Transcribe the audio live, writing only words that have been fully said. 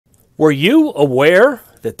Were you aware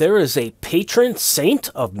that there is a patron saint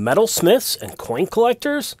of metalsmiths and coin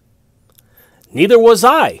collectors? Neither was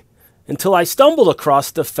I, until I stumbled across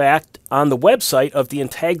the fact on the website of the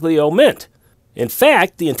Intaglio Mint. In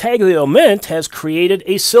fact, the Intaglio Mint has created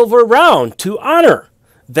a silver round to honor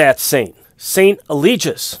that saint, Saint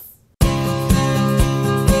Eligius.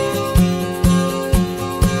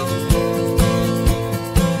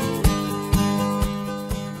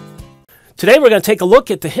 Today we're going to take a look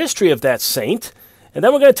at the history of that saint, and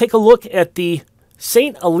then we're going to take a look at the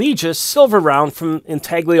Saint Eligius silver round from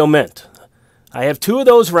Intaglio Mint. I have two of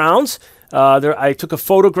those rounds. I took a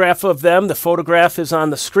photograph of them. The photograph is on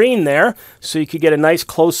the screen there, so you could get a nice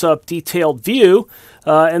close-up, detailed view.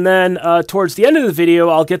 And then towards the end of the video,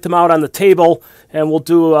 I'll get them out on the table, and we'll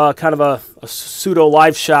do kind of a pseudo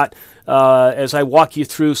live shot as I walk you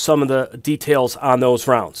through some of the details on those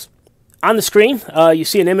rounds. On the screen, you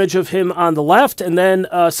see an image of him on the left, and then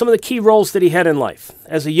some of the key roles that he had in life.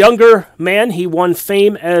 As a younger man, he won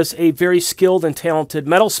fame as a very skilled and talented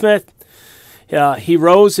metalsmith. He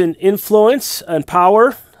rose in influence and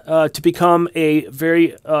power to become a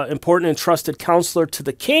very important and trusted counselor to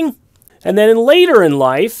the king. And then later in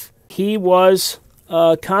life, he was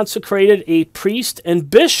consecrated a priest and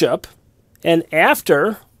bishop, and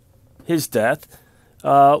after his death,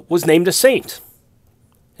 was named a saint,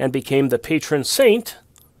 and became the patron saint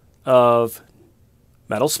of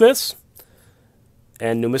metalsmiths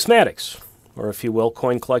and numismatics, or if you will,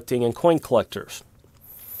 coin collecting and coin collectors.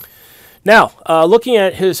 Now, looking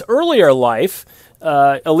at his earlier life,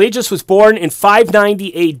 Eligius was born in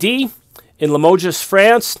 590 AD in Limoges,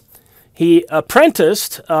 France. He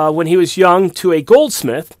apprenticed when he was young to a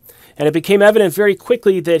goldsmith, and it became evident very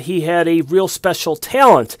quickly that he had a real special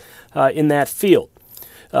talent in that field.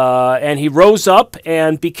 And he rose up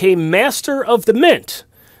and became master of the mint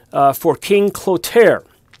for King Clotaire.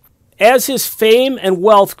 As his fame and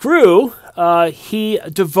wealth grew, he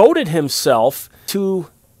devoted himself to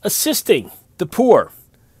assisting the poor,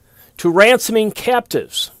 to ransoming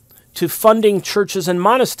captives, to funding churches and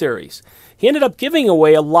monasteries. He ended up giving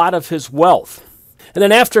away a lot of his wealth. And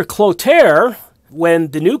then after Clotaire,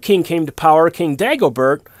 when the new king came to power, King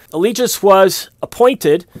Dagobert, Eligius was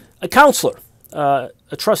appointed a counselor, a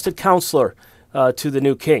trusted counselor to the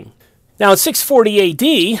new king. Now in 640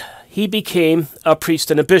 AD, he became a priest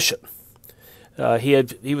and a bishop.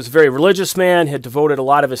 He was a very religious man, had devoted a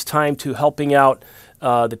lot of his time to helping out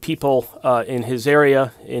the people in his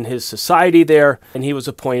area, in his society there, and he was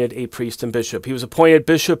appointed a priest and bishop. He was appointed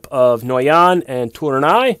bishop of Noyon and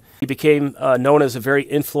Tournai. He became known as a very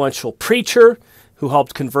influential preacher who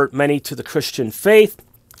helped convert many to the Christian faith.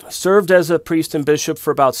 Served as a priest and bishop for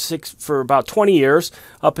about 20 years,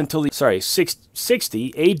 up until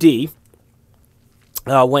 660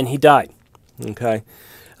 AD, when he died. Okay.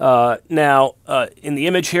 Now, in the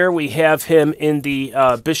image here, we have him in the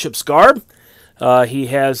bishop's garb. He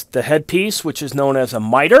has the headpiece, which is known as a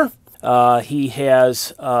mitre. He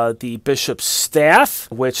has the bishop's staff,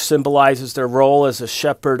 which symbolizes their role as a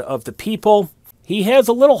shepherd of the people. He has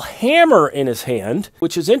a little hammer in his hand,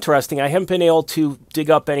 which is interesting. I haven't been able to dig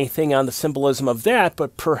up anything on the symbolism of that,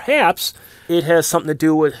 but perhaps it has something to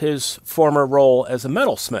do with his former role as a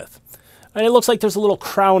metalsmith. And it looks like there's a little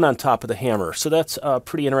crown on top of the hammer, so that's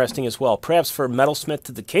pretty interesting as well. Perhaps for metalsmith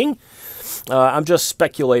to the king. I'm just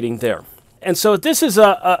speculating there. And so this is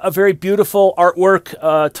a very beautiful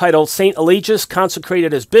artwork titled Saint Eligius,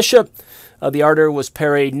 consecrated as bishop. The artist was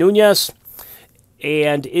Pere Nunez.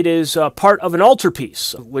 And it is part of an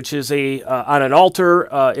altarpiece, which is on an altar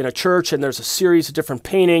in a church, and there's a series of different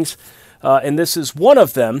paintings, and this is one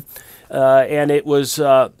of them, and it was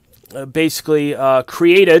basically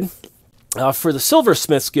created for the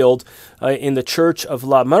Silversmiths Guild in the Church of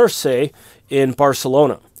La Mercè in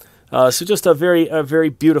Barcelona. So just a very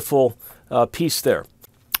beautiful piece there.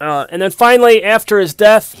 And then finally, after his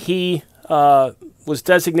death, he was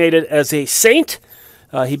designated as a saint.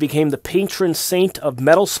 He became the patron saint of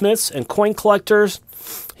metalsmiths and coin collectors.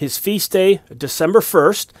 His feast day, December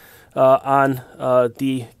 1st, on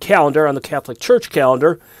the calendar, on the Catholic Church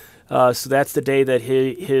calendar. So that's the day that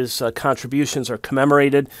his contributions are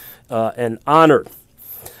commemorated and honored.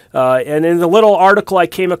 And in the little article I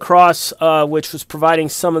came across, which was providing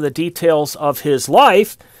some of the details of his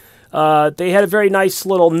life, they had a very nice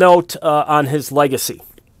little note on his legacy.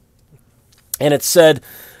 And it said,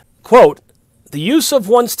 quote, "The use of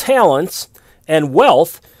one's talents and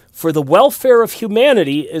wealth for the welfare of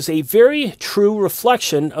humanity is a very true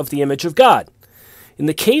reflection of the image of God. In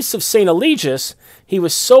the case of Saint Eligius, he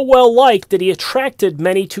was so well liked that he attracted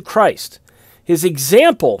many to Christ. His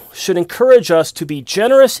example should encourage us to be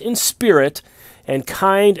generous in spirit and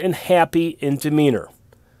kind and happy in demeanor,"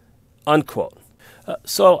 unquote.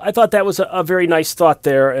 So I thought that was a very nice thought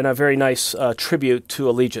there, and a very nice tribute to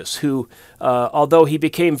Eligius, who, although he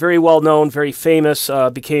became very well known, very famous,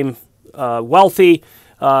 became wealthy,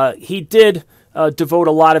 he did devote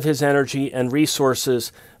a lot of his energy and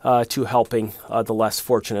resources to helping the less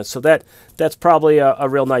fortunate. So that's probably a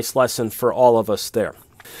real nice lesson for all of us there.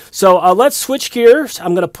 So let's switch gears.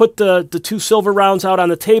 I'm going to put the two silver rounds out on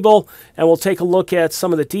the table, and we'll take a look at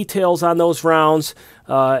some of the details on those rounds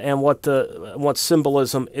and what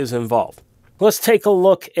symbolism is involved. Let's take a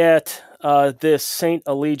look at this St.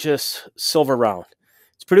 Eligius silver round.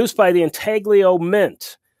 It's produced by the Intaglio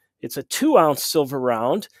Mint. It's a 2-ounce silver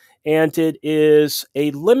round, and it is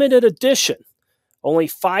a limited edition. Only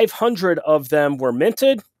 500 of them were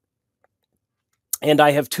minted, and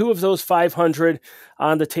I have 2 of those 500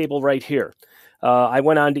 on the table right here. I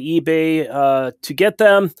went on to eBay to get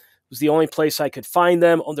them. It was the only place I could find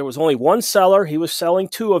them. There was only one seller. He was selling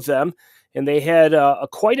 2 of them, and they had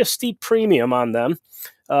quite a steep premium on them.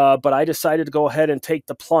 But I decided to go ahead and take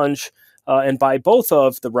the plunge and buy both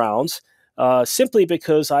of the rounds, simply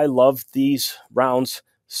because I love these rounds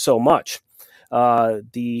so much.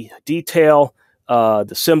 The detail,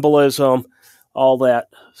 the symbolism, all that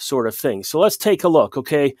sort of thing. So let's take a look,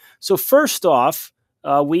 okay? So first off,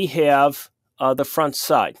 we have the front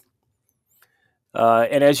side.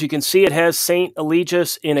 And as you can see, it has St.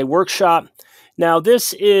 Eligius in a workshop. Now,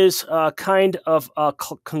 this is kind of a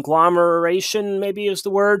conglomeration, maybe is the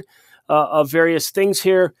word, of various things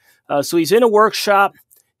here. So he's in a workshop.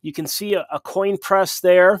 You can see a coin press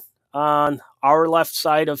there on our left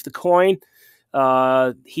side of the coin.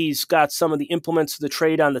 He's got some of the implements of the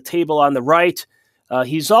trade on the table on the right.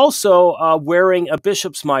 He's also wearing a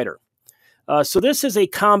bishop's mitre. So this is a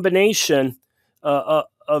combination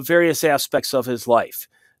of various aspects of his life.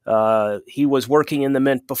 He was working in the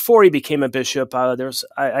mint before he became a bishop. I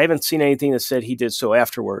haven't seen anything that said he did so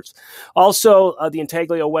afterwards. Also, the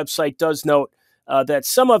Intaglio website does note that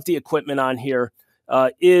some of the equipment on here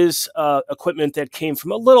is equipment that came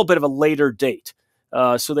from a little bit of a later date.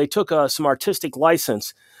 So they took some artistic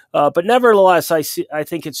license. But nevertheless, I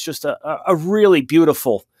think it's just a really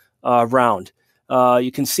beautiful round.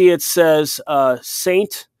 You can see it says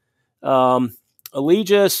Saint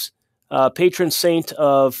Eligius, Patron Saint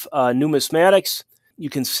of Numismatics. You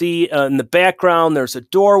can see in the background there's a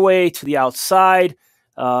doorway to the outside.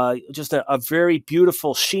 Just a very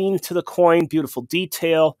beautiful sheen to the coin, beautiful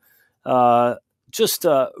detail. Just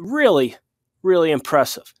really, really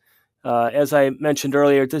impressive. As I mentioned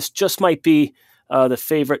earlier, this just might be my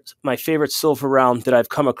favorite silver round that I've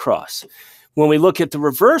come across. When we look at the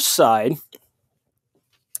reverse side,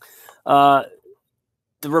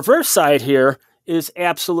 here is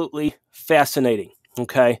absolutely fascinating.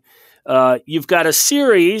 Okay, you've got a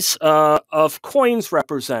series of coins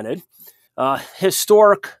represented,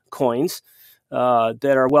 historic coins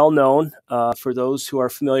that are well known for those who are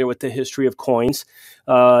familiar with the history of coins.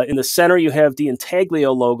 In the center, you have the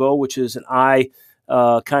Intaglio logo, which is an eye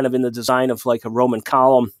kind of in the design of like a Roman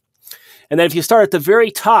column. And then if you start at the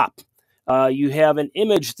very top, you have an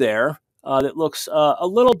image there that looks a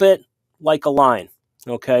little bit like a line.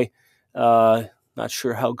 Okay, not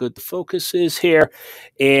sure how good the focus is here.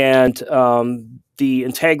 And the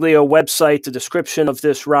Intaglio website, the description of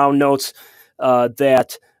this round notes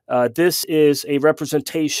that this is a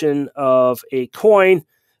representation of a coin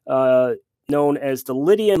known as the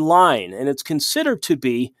Lydian line, and it's considered to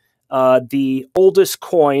be the oldest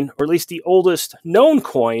coin, or at least the oldest known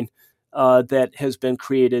coin that has been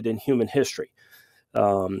created in human history.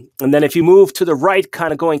 And then if you move to the right,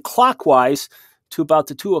 kind of going clockwise to about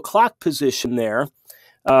the 2 o'clock position there,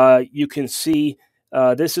 you can see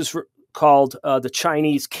this is called the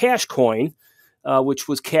Chinese cash coin, which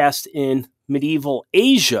was cast in medieval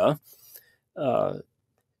Asia. And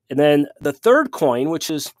then the third coin, which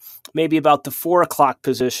is maybe about the 4 o'clock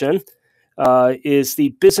position, is the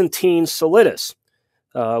Byzantine solidus,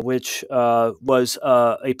 which was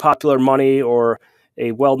a popular money or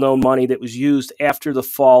a well-known money that was used after the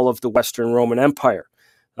fall of the Western Roman Empire.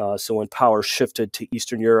 So when power shifted to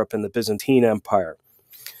Eastern Europe and the Byzantine Empire.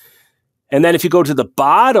 And then if you go to the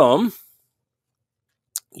bottom,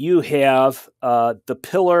 you have the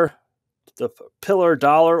pillar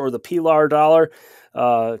dollar or the pilar dollar.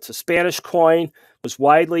 It's a Spanish coin, was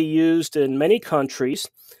widely used in many countries,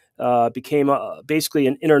 became basically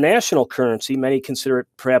an international currency. Many consider it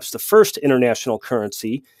perhaps the first international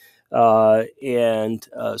currency. So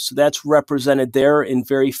that's represented there in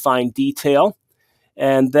very fine detail.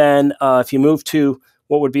 And then if you move to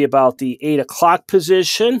what would be about the 8 o'clock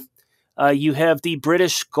position, you have the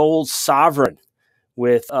British gold sovereign.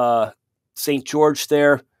 with St. George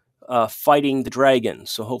there fighting the dragon.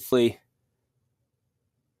 So hopefully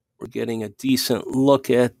we're getting a decent look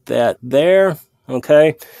at that there.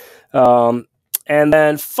 Okay. And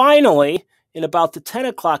then finally, in about the 10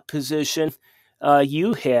 o'clock position,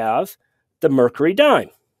 you have the Mercury dime,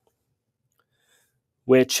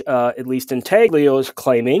 which at least Intaglio is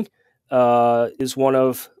claiming is one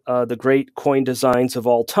of the great coin designs of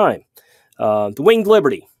all time. The Winged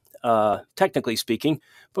Liberty, technically speaking,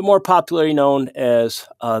 but more popularly known as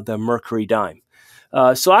the Mercury dime.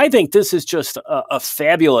 So I think this is just a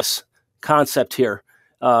fabulous concept here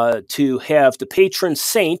to have the patron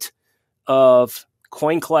saint of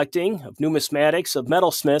coin collecting, of numismatics, of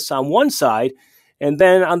metalsmiths on one side, and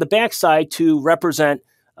then on the back side to represent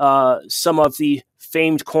some of the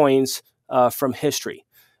famed coins from history.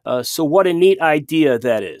 So what a neat idea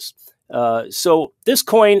that is. So this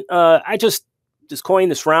coin,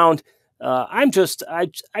 this round, I just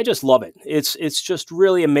love it. It's just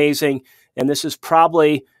really amazing, and this is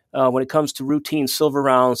probably when it comes to routine silver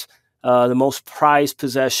rounds, the most prized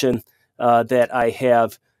possession that I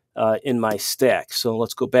have in my stack. So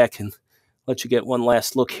let's go back and let you get one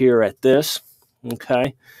last look here at this.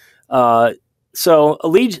 Okay. So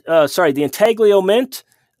the Intaglio Mint.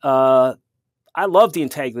 I love the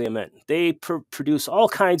Intaglio Mint. They produce all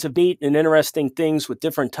kinds of neat and interesting things with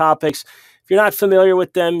different topics. If you're not familiar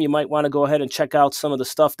with them, you might want to go ahead and check out some of the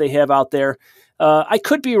stuff they have out there. I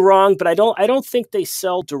could be wrong, but I don't think they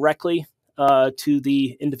sell directly to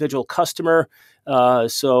the individual customer.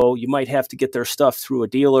 So you might have to get their stuff through a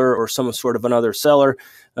dealer or some sort of another seller.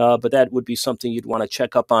 But that would be something you'd want to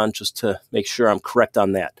check up on just to make sure I'm correct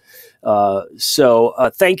on that. So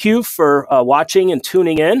thank you for watching and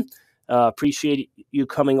tuning in. Appreciate you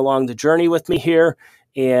coming along the journey with me here,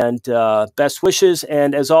 and best wishes.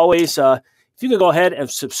 And as always, if you could go ahead and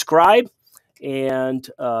subscribe and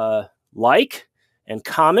like and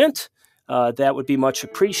comment, that would be much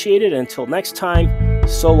appreciated. Until next time,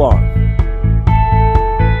 so long.